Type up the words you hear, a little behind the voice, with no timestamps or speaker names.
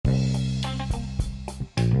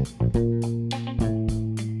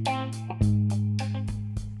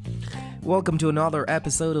Welcome to another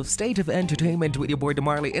episode of State of Entertainment with your boy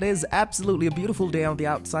DeMarley. It is absolutely a beautiful day on the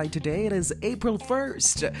outside today. It is April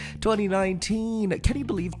 1st, 2019. Can you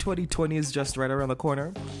believe 2020 is just right around the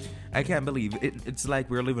corner? I can't believe it. It's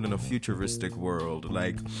like we're living in a futuristic world.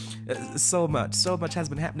 Like, so much has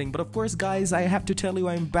been happening. But of course, guys, I have to tell you,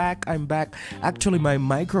 I'm back. Actually, my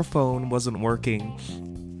microphone wasn't working.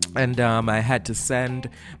 And I had to send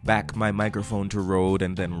back my microphone to Rode,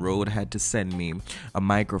 and then Rode had to send me a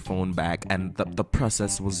microphone back, and the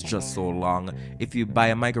process was just so long. If you buy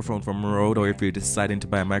a microphone from Rode, or if you're deciding to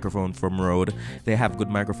buy a microphone from Rode, they have good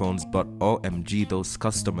microphones, but OMG, those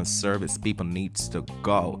customer service people needs to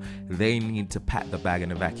go. They need to pack the bag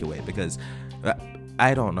and evacuate, because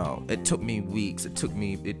I don't know. It took me weeks. It took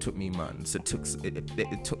me months. It took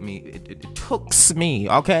me.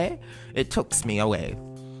 Okay, it took me away.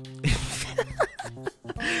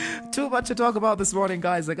 Too much to talk about this morning,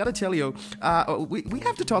 guys. I gotta tell you, we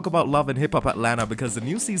have to talk about Love and Hip Hop Atlanta because the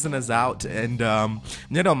new season is out, and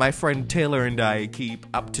my friend Taylor and I keep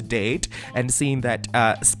up to date and seeing that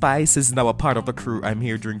Spice is now a part of the crew. I'm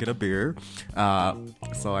here drinking a beer,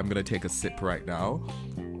 so I'm gonna take a sip right now.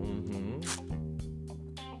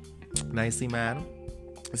 Nicey, man.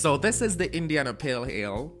 So this is the Indiana Pale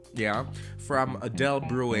Ale. Yeah, from Adele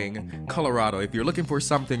Brewing, Colorado. If you're looking for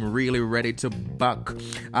something really ready to buck,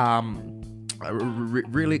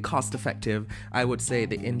 really cost effective, I would say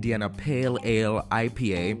the Indiana Pale Ale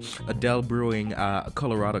IPA, Adele Brewing,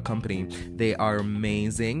 Colorado company. They are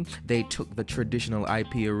amazing. They took the traditional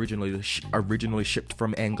IPA originally shipped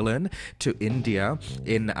from England to India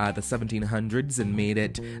in the 1700s and made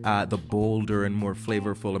it the bolder and more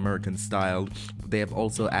flavorful American style. They have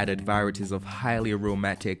also added varieties of highly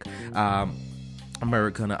aromatic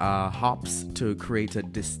American hops to create a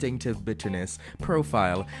distinctive bitterness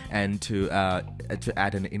profile and to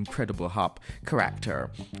add an incredible hop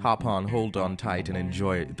character. Hop on, hold on tight, and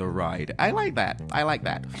enjoy the ride. I like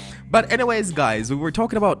that. But anyways, guys, we were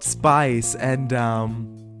talking about Spice and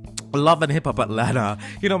Love and Hip Hop Atlanta.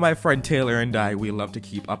 You know, my friend Taylor and I, we love to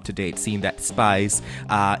keep up to date, seeing that Spice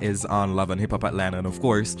is on Love and Hip Hop Atlanta. And of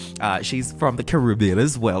course, she's from the Caribbean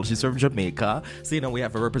as well. She's from Jamaica. So, you know, we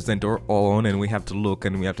have to represent our own, and we have to look,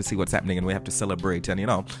 and we have to see what's happening, and we have to celebrate, and, you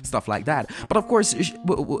know, stuff like that. But of course,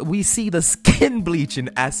 we see the skin bleaching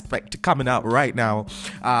aspect coming out right now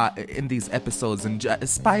in these episodes. And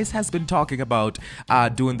Spice has been talking about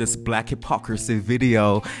doing this Black Hypocrisy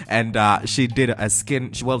video, and she did a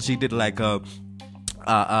skin, she did like a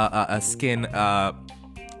skin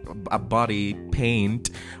a body paint,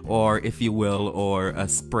 or if you will, or a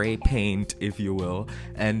spray paint, if you will,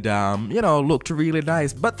 and looked really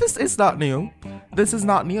nice. But this is not new.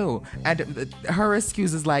 And her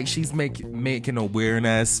excuse is like she's making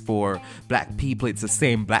awareness for black people. It's the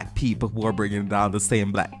same black people who are bringing down the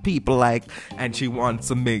same black people, like, and she wants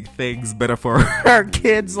to make things better for her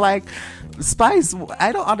kids. Like, Spice,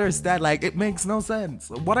 I don't understand. Like, it makes no sense.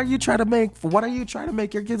 What are you trying to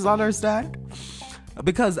make your kids understand?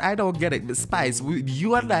 Because I don't get it. Spice,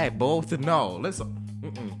 you and I both know. Listen.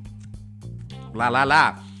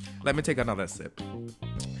 La. Let me take another sip.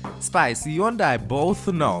 Spice, you and I both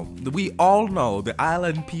know. We all know, the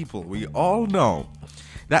island people, we all know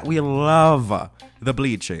that we love the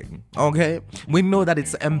bleaching, okay? We know that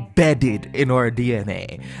it's embedded in our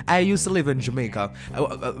DNA. I used to live in Jamaica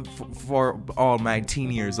for all my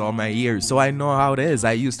teen years, all my years, so I know how it is.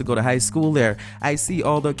 I used to go to high school there. I see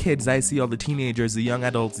all the kids, I see all the teenagers, the young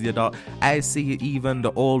adults, the adult. I see even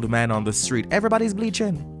the old man on the street. Everybody's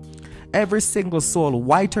bleaching. Every single soul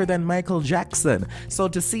whiter than Michael Jackson. So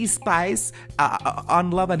to see Spice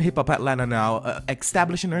on Love and Hip Hop Atlanta now,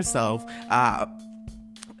 establishing herself,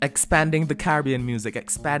 expanding the Caribbean music,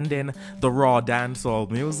 expanding the raw dancehall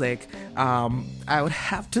music, I would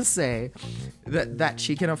have to say that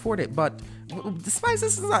she can afford it. But the Spice,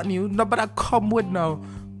 this is not new. No, but I come with a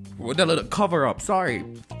little cover up. Sorry,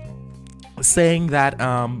 saying that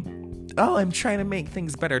I'm trying to make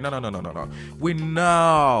things better. No. We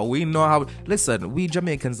know how. Listen, we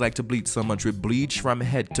Jamaicans like to bleach so much. We bleach from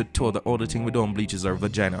head to toe. The only thing we don't bleach is our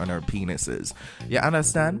vagina and our penises. You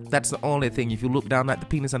understand? That's the only thing. If you look down at the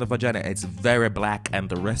penis and the vagina, it's very black, and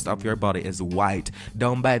the rest of your body is white.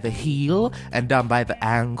 Down by the heel and down by the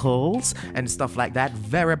ankles and stuff like that,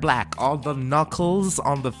 very black. All the knuckles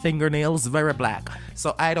on the fingernails, very black.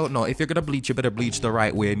 So I don't know. If you're gonna bleach, you better bleach the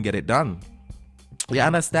right way and get it done. You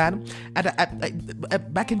understand?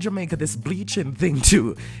 And back in Jamaica, this bleaching thing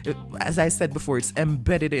too, as I said before, it's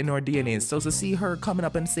embedded in our DNA. So to see her coming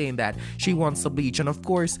up and saying that she wants to bleach, and of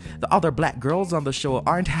course the other black girls on the show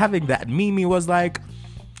aren't having that. Mimi was like,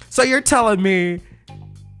 So you're telling me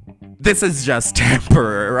this is just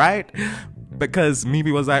temporary, right? Because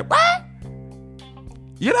Mimi was like, what?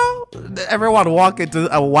 You know, everyone walk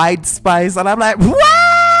into a White Spice, and I'm like,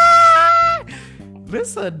 what?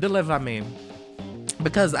 Listen, deliver me.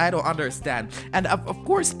 Because I don't understand. And of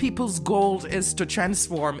course, people's goal is to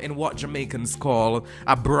transform in what Jamaicans call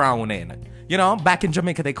a browning. You know, back in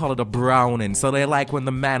Jamaica, they call it a browning. So they like when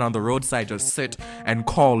the man on the roadside just sit and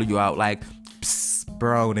call you out like, psst,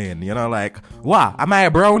 browning. You know, like, what? Am I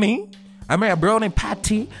a brownie? Am I a brownie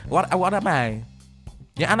patty? What am I?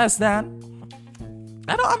 You understand?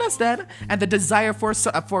 I don't understand. And the desire for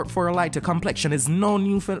a lighter complexion is no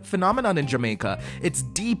new phenomenon in Jamaica. It's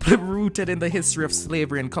deeply rooted in the history of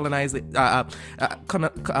slavery and colonization.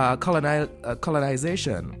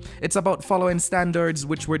 It's about following standards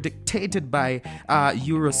which were dictated by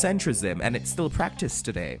Eurocentrism, and it's still practiced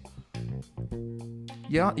today.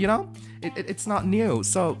 Yeah, you know, it's not new.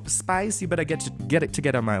 So Spice, you better get it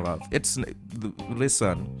together, my love.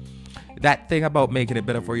 Listen, that thing about making it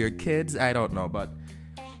better for your kids, I don't know, but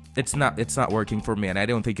it's not working for me, and I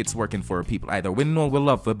don't think it's working for people either. We know we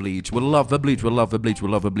love the bleach. We love the bleach.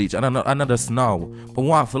 And another snow. But we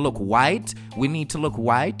want to look white. We need to look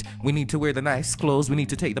white. We need to wear the nice clothes. We need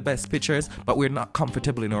to take the best pictures, but we're not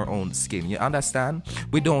comfortable in our own skin. You understand?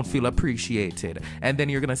 We don't feel appreciated. And then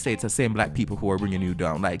you're going to say it's the same black people who are bringing you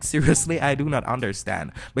down. Like, seriously, I do not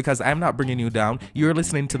understand. Because I'm not bringing you down. You're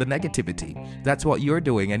listening to the negativity. That's what you're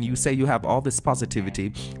doing. And you say you have all this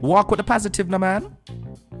positivity. Walk with the positive, no man.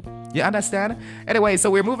 You understand? Anyway, so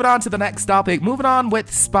we're moving on to the next topic. Moving on with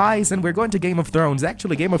Spice, and we're going to Game of Thrones.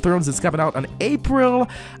 Actually, Game of Thrones is coming out on April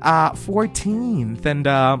 14th, and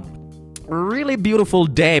really beautiful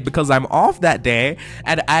day because I'm off that day,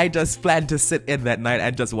 and I just plan to sit in that night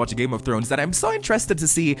and just watch Game of Thrones. And I'm so interested to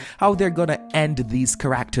see how they're gonna end these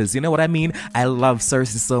characters. You know what I mean? I love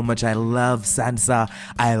Cersei so much. I love Sansa.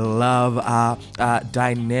 I love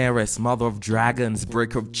Daenerys, Mother of Dragons,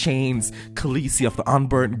 Breaker of Chains, Khaleesi of the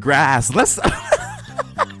Unburnt Grass.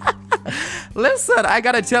 Listen, I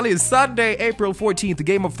gotta tell you, Sunday, April 14th,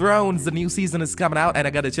 Game of Thrones, the new season is coming out, and I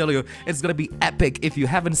gotta tell you, it's gonna be epic. If you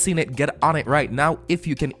haven't seen it, get on it right now. If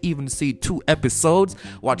you can even see 2 episodes,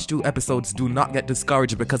 watch 2 episodes. Do not get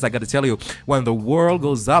discouraged, because I gotta tell you, when the world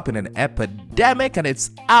goes up in an epidemic, and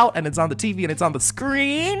it's out, and it's on the TV, and it's on the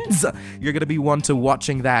screens, you're gonna be one to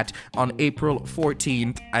watching that on April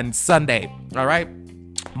 14th and Sunday, all right?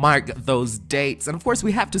 Mark those dates. And of course,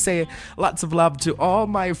 we have to say lots of love to all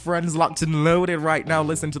my friends locked and loaded right now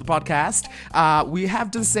listening to the podcast. We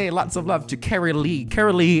have to say lots of love to Carrie Lee.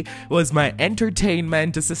 Carrie Lee was my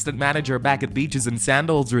entertainment assistant manager back at Beaches and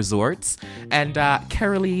Sandals Resorts, and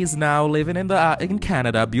Carrie Lee is now living in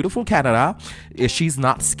Canada, beautiful Canada. She's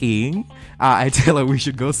not skiing. I tell her we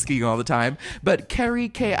should go skiing all the time. But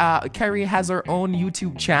Carrie has her own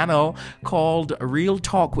YouTube channel called Real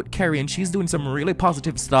Talk with Carrie, and she's doing some really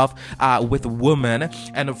positive stuff with women,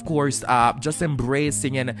 and of course just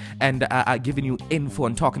embracing and giving you info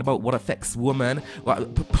and talking about what affects women,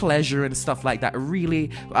 pleasure and stuff like that,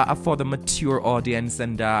 really for the mature audience.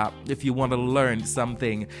 And if you want to learn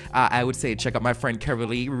something, I would say check out my friend Carrie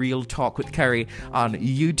Lee, Real Talk with Carrie on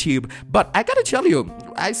YouTube. But I gotta tell you,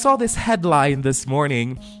 I saw this headline this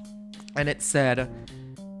morning, and it said,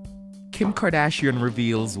 Kim Kardashian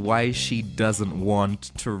reveals why she doesn't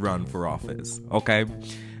want to run for office. Okay?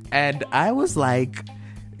 And I was like,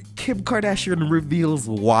 Kim Kardashian reveals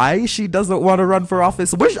why she doesn't want to run for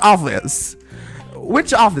office? Which office?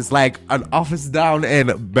 Which office? Like an office down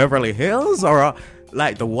in Beverly Hills, or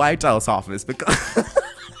like the White House office? Because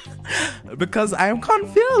I am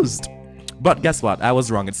confused. But guess what? I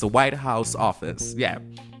was wrong. It's the White House office. Yeah.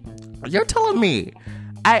 You're telling me.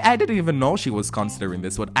 I didn't even know she was considering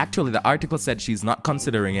this, but actually the article said she's not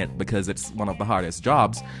considering it because it's one of the hardest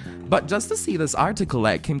jobs. But just to see this article,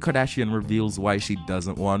 like, Kim Kardashian reveals why she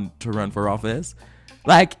doesn't want to run for office,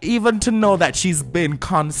 like, even to know that she's been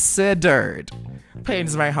considered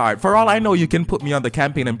pains my heart. For all I know, you can put me on the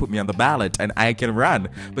campaign and put me on the ballot and I can run,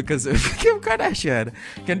 because if Kim Kardashian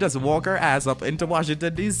can just walk her ass up into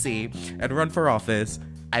Washington DC and run for office,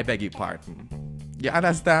 I beg your pardon. You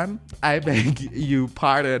understand? I beg you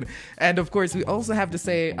pardon. And of course, we also have to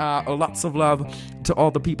say lots of love to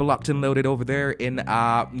all the people locked and loaded over there in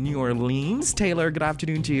New Orleans. Taylor, good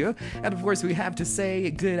afternoon to you. And of course, we have to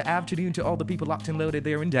say good afternoon to all the people locked and loaded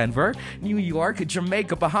there in Denver, New York,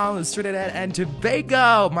 Jamaica, Bahamas, Trinidad, and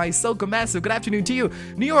Tobago. My Soca Massive, good afternoon to you.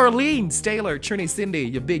 New Orleans, Taylor, Trini, Cindy,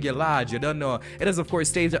 you big, you large, you don't know. It is, of course,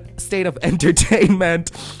 State of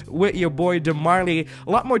Entertainment with your boy DeMarley.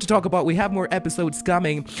 A lot more to talk about. We have more episodes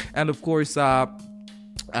coming, and of course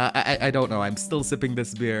I don't know. I'm still sipping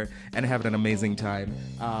this beer and having an amazing time.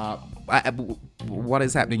 What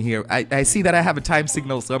is happening here? I see that I have a time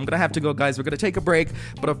signal, so I'm gonna have to go, guys. We're gonna take a break,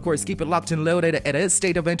 but of course, keep it locked and loaded. It is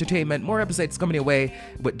State of Entertainment. More episodes coming your way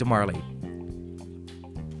with DeMarley.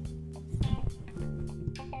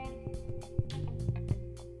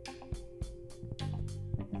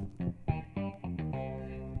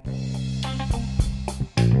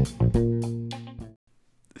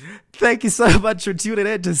 Thank you so much for tuning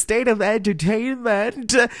in to State of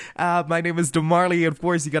Entertainment. My name is DeMarley. Of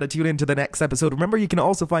course, you got to tune in to the next episode. Remember, you can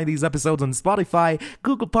also find these episodes on Spotify,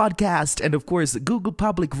 Google Podcast, and of course, Google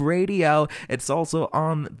Public Radio. It's also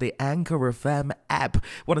on the Anchor FM app.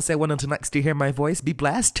 Want to say one until next to hear my voice. Be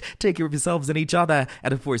blessed. Take care of yourselves and each other.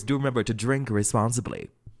 And of course, do remember to drink responsibly.